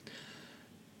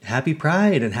Happy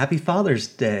Pride and Happy Father's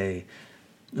Day.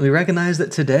 We recognize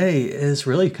that today is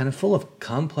really kind of full of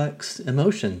complex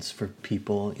emotions for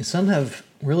people. Some have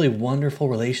really wonderful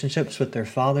relationships with their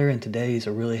father, and today is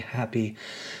a really happy,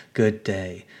 good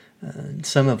day.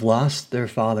 Some have lost their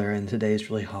father, and today is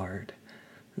really hard.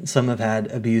 Some have had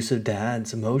abusive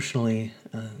dads emotionally,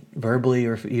 verbally,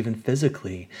 or even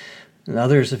physically. And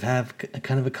others have had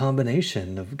kind of a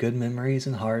combination of good memories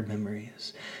and hard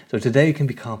memories. So today can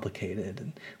be complicated,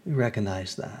 and we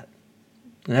recognize that.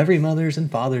 And every Mother's and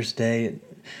Father's Day,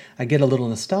 I get a little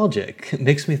nostalgic. It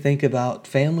makes me think about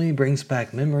family, brings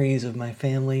back memories of my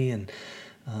family, and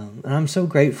I'm so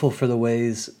grateful for the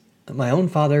ways my own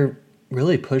father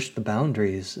really pushed the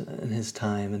boundaries in his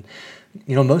time.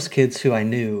 And most kids who I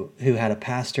knew who had a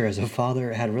pastor as a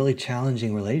father had really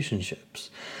challenging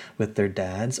relationships with their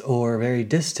dads, or very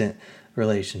distant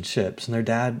relationships, and their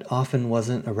dad often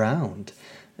wasn't around.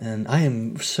 And I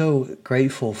am so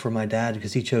grateful for my dad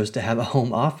because he chose to have a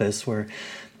home office where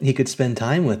he could spend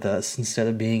time with us instead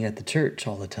of being at the church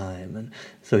all the time. And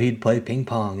so he'd play ping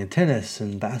pong and tennis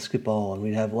and basketball, and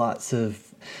we'd have lots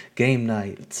of game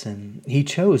nights. And he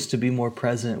chose to be more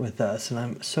present with us, and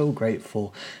I'm so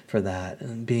grateful for that.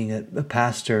 And being a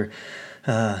pastor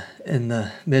in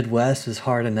the Midwest is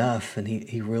hard enough, and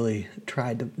he really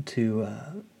tried to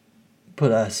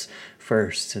put us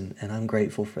first, and I'm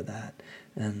grateful for that.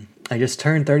 And I just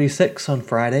turned 36 on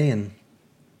Friday, and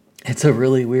it's a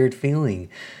really weird feeling.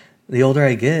 The older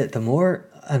I get, the more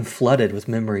I'm flooded with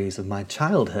memories of my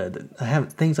childhood. I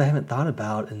have things I haven't thought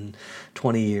about in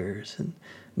 20 years, and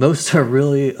most are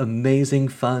really amazing,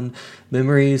 fun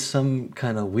memories, some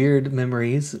kind of weird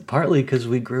memories, partly because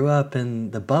we grew up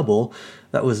in the bubble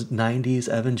that was 90s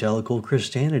evangelical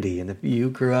Christianity. And if you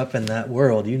grew up in that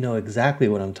world, you know exactly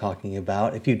what I'm talking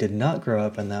about. If you did not grow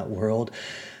up in that world,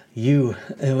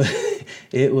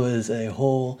 it was a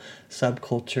whole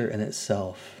subculture in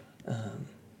itself.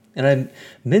 And I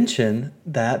mention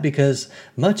that because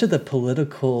much of the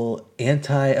political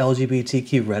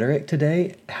anti-LGBTQ rhetoric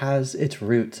today has its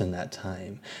roots in that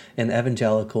time, in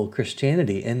evangelical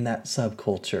Christianity, in that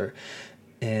subculture.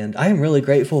 And I am really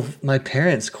grateful my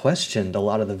parents questioned a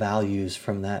lot of the values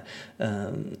from that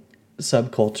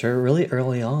subculture really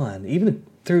early on, even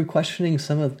through questioning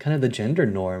some of kind of the gender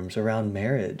norms around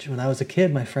marriage. When I was a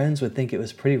kid, my friends would think it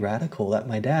was pretty radical that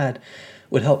my dad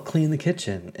would help clean the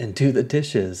kitchen and do the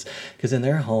dishes, because in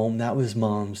their home, that was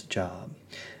mom's job.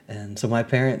 And so my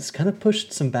parents kind of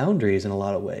pushed some boundaries in a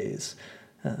lot of ways.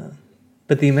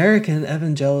 But the American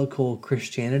evangelical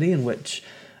Christianity in which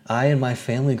I and my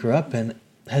family grew up in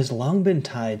has long been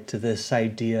tied to this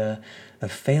idea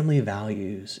of family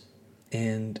values.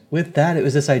 And with that, it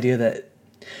was this idea that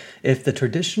if the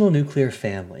traditional nuclear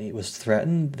family was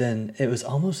threatened, then it was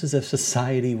almost as if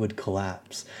society would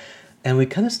collapse. And we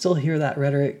kind of still hear that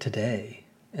rhetoric today.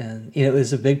 And, it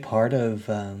was a big part of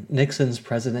Nixon's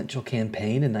presidential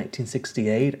campaign in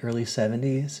 1968, early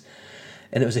 70s.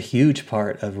 And it was a huge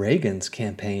part of Reagan's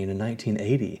campaign in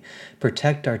 1980.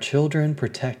 Protect our children,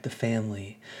 protect the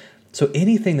family. So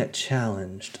anything that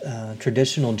challenged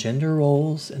traditional gender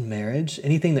roles in marriage,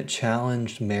 anything that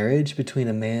challenged marriage between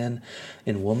a man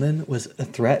and woman was a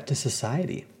threat to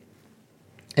society.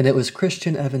 And it was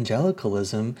Christian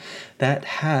evangelicalism that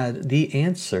had the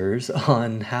answers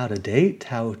on how to date,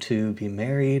 how to be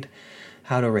married,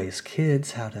 how to raise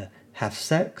kids, how to have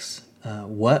sex,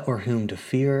 what or whom to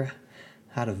fear,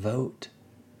 how to vote.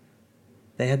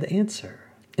 They had the answer.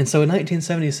 And so in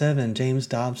 1977, James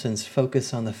Dobson's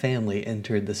Focus on the Family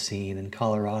entered the scene in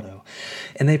Colorado.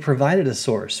 And they provided a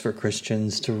source for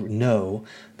Christians to know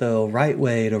the right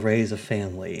way to raise a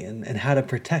family and how to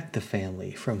protect the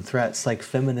family from threats like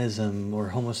feminism or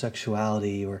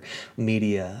homosexuality or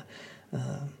media.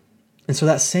 And so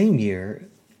that same year,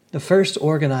 the first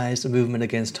organized movement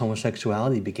against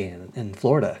homosexuality began in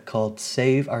Florida called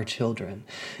Save Our Children.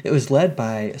 It was led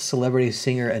by celebrity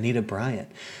singer Anita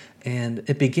Bryant. And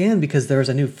it began because there was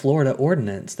a new Florida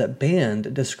ordinance that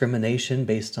banned discrimination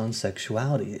based on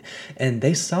sexuality. And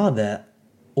they saw that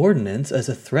ordinance as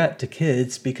a threat to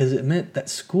kids because it meant that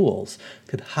schools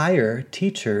could hire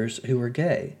teachers who were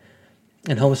gay.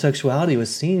 And homosexuality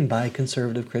was seen by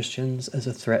conservative Christians as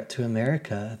a threat to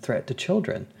America, a threat to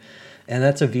children. And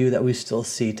that's a view that we still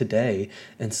see today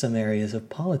in some areas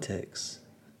of politics.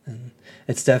 And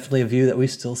it's definitely a view that we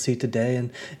still see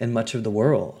today in much of the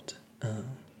world.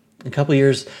 A couple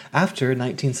years after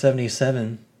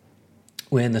 1977,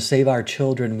 when the Save Our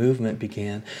Children movement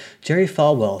began, Jerry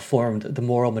Falwell formed the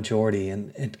Moral Majority,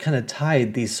 and it kind of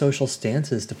tied these social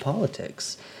stances to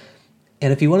politics.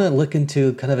 And if you want to look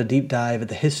into kind of a deep dive at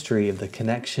the history of the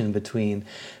connection between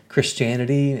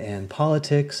Christianity and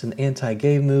politics and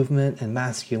anti-gay movement and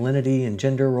masculinity and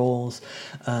gender roles,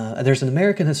 there's an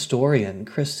American historian,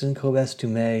 Kristen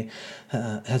Kobes-Dumais,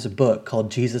 has a book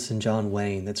called Jesus and John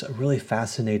Wayne that's a really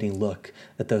fascinating look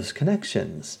at those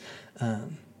connections.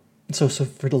 So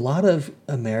for a lot of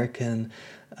American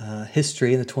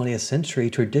history in the 20th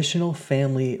century, traditional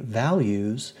family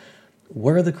values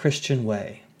were the Christian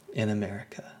way in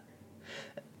America.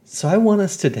 So I want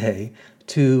us today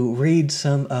to read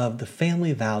some of the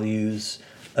family values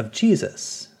of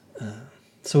Jesus.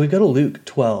 So we go to Luke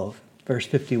 12, verse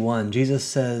 51. Jesus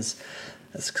says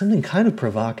something kind of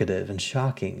provocative and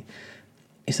shocking.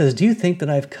 He says, "Do you think that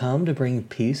I've come to bring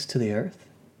peace to the earth?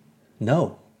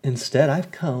 No, instead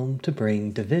I've come to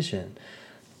bring division.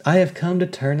 I have come to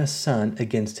turn a son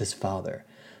against his father.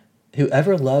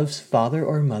 Whoever loves father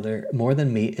or mother more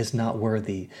than me is not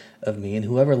worthy of me, and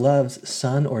whoever loves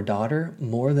son or daughter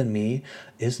more than me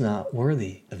is not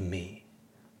worthy of me."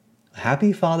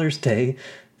 Happy Father's Day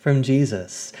from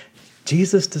Jesus.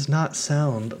 Jesus does not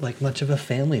sound like much of a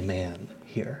family man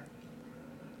here.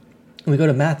 When we go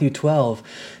to Matthew 12,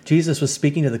 Jesus was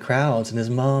speaking to the crowds, and his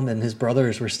mom and his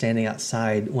brothers were standing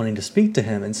outside wanting to speak to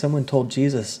him, and someone told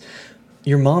Jesus,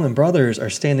 "Your mom and brothers are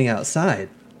standing outside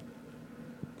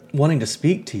wanting to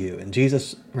speak to you." And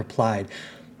Jesus replied,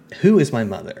 "Who is my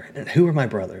mother and who are my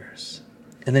brothers?"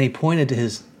 And then he pointed to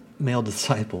his male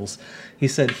disciples. He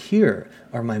said, "Here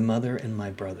are my mother and my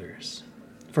brothers.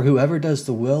 For whoever does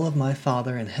the will of my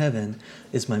Father in heaven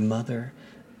is my mother,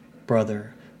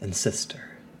 brother, and sister."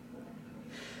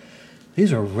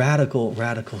 These are radical,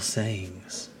 radical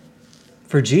sayings.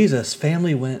 For Jesus,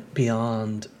 family went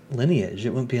beyond lineage.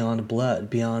 It went beyond blood,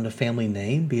 beyond a family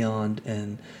name, beyond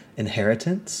an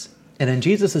inheritance. And in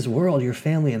Jesus' world, your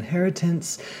family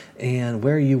inheritance and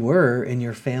where you were in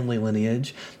your family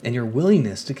lineage and your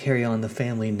willingness to carry on the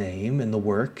family name and the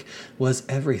work was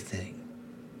everything.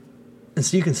 And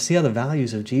so you can see how the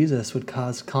values of Jesus would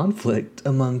cause conflict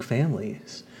among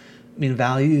families. I mean,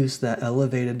 values that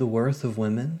elevated the worth of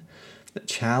women, that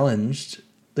challenged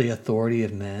the authority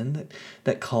of men,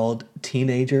 that called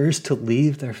teenagers to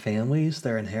leave their families,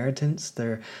 their inheritance,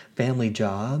 their family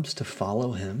jobs to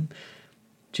follow him.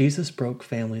 Jesus broke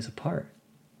families apart.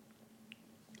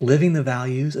 Living the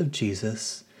values of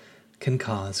Jesus can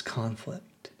cause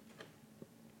conflict.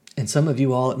 And some of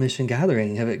you all at Mission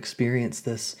Gathering have experienced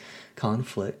this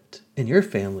conflict in your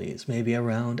families, maybe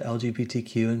around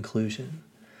LGBTQ inclusion.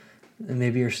 And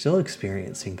maybe you're still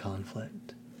experiencing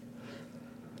conflict.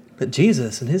 But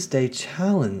Jesus in his day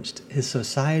challenged his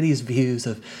society's views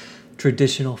of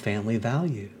traditional family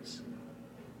values.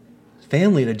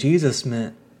 Family to Jesus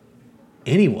meant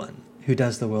anyone who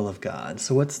does the will of God.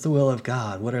 So what's the will of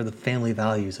God? What are the family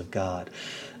values of God?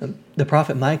 The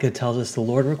prophet Micah tells us the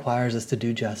Lord requires us to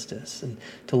do justice and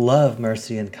to love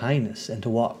mercy and kindness and to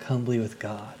walk humbly with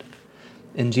God.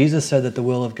 And Jesus said that the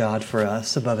will of God for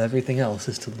us above everything else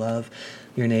is to love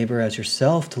your neighbor as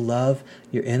yourself, to love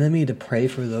your enemy, to pray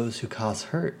for those who cause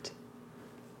hurt.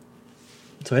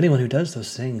 So anyone who does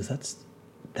those things,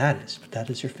 that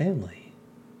is your family.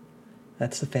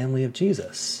 That's the family of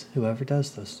Jesus, whoever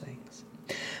does those things.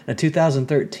 A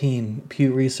 2013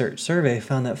 Pew Research survey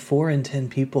found that 4 in 10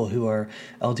 people who are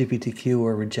LGBTQ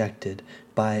were rejected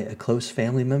by a close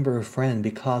family member or friend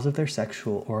because of their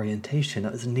sexual orientation.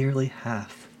 That was nearly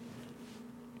half.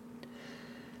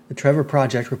 The Trevor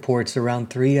Project reports around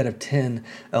 3 out of 10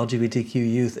 LGBTQ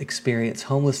youth experience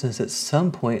homelessness at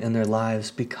some point in their lives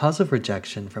because of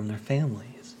rejection from their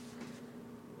families.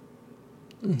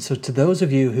 And so to those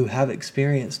of you who have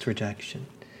experienced rejection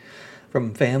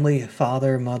from family,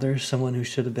 father, mother, someone who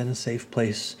should have been a safe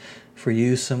place for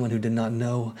you, someone who did not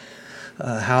know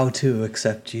how to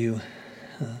accept you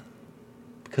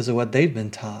because of what they'd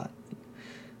been taught,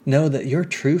 know that your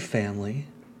true family,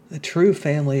 the true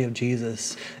family of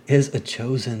Jesus, is a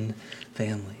chosen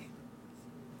family.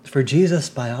 For Jesus,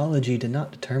 biology did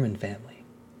not determine family.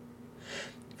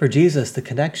 For Jesus, the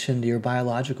connection to your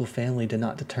biological family did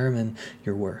not determine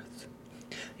your worth.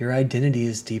 Your identity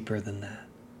is deeper than that.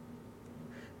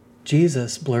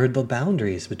 Jesus blurred the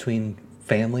boundaries between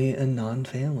family and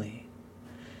non-family.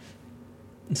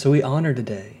 And so we honor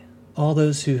today all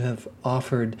those who have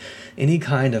offered any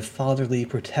kind of fatherly,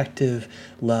 protective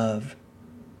love,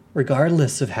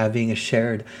 regardless of having a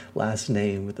shared last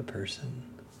name with the person.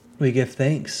 We give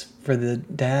thanks for the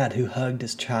dad who hugged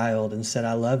his child and said,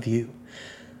 "I love you,"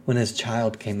 when his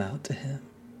child came out to him.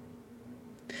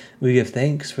 We give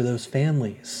thanks for those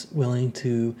families willing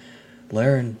to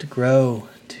learn, to grow,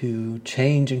 to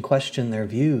change and question their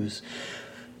views.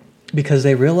 because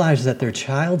they realized that their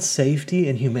child's safety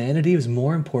and humanity was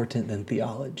more important than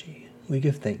theology. We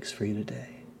give thanks for you today.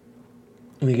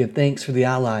 And we give thanks for the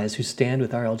allies who stand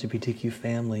with our LGBTQ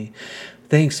family.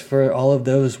 Thanks for all of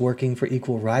those working for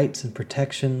equal rights and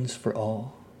protections for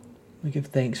all. We give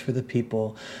thanks for the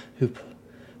people who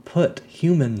put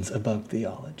humans above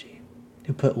theology,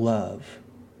 who put love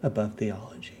above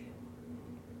theology.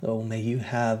 Oh, may you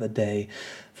have a day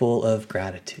full of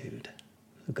gratitude.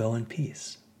 So go in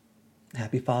peace.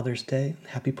 Happy Father's Day.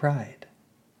 Happy Pride.